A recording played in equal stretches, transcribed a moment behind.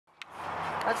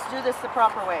Let's do this the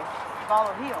proper way.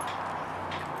 Follow heel.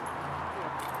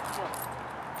 Heel.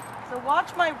 So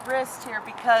watch my wrist here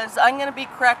because I'm going to be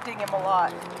correcting him a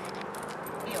lot.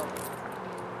 Heel.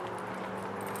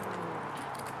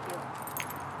 Heel.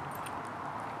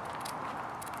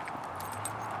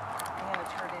 I'm going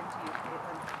to turn into you,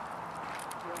 Caitlin.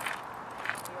 Heel.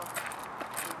 Heel.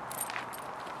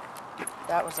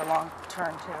 That was a long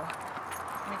turn too.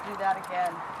 Let me do that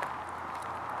again.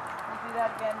 Do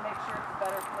that again, make sure it's a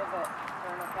better pivot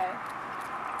turn, okay?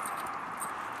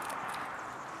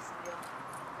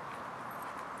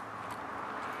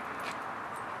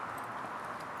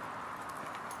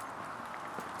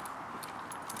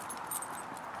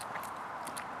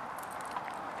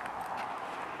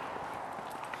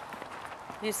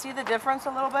 Do you see the difference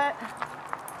a little bit?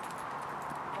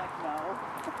 Like, no.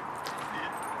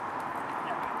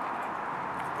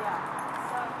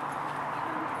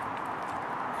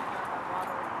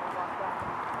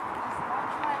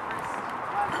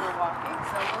 Walking,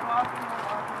 so we're walking.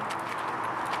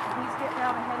 And he's getting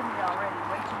out ahead of me already,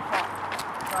 way too far.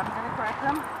 So I'm going to correct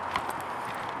him.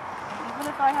 And even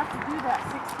if I have to do that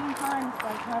 16 times by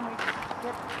the time we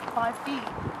get 5 feet,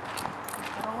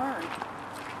 he's going to learn.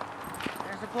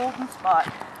 There's a golden spot.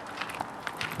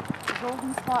 The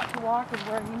golden spot to walk is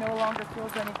where he no longer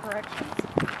feels any corrections.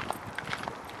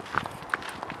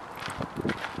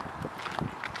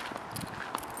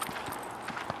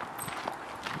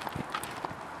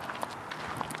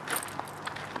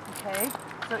 Okay,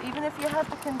 so even if you have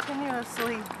to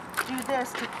continuously do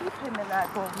this to keep him in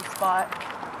that golden spot,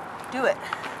 do it.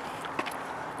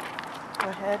 Go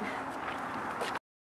ahead.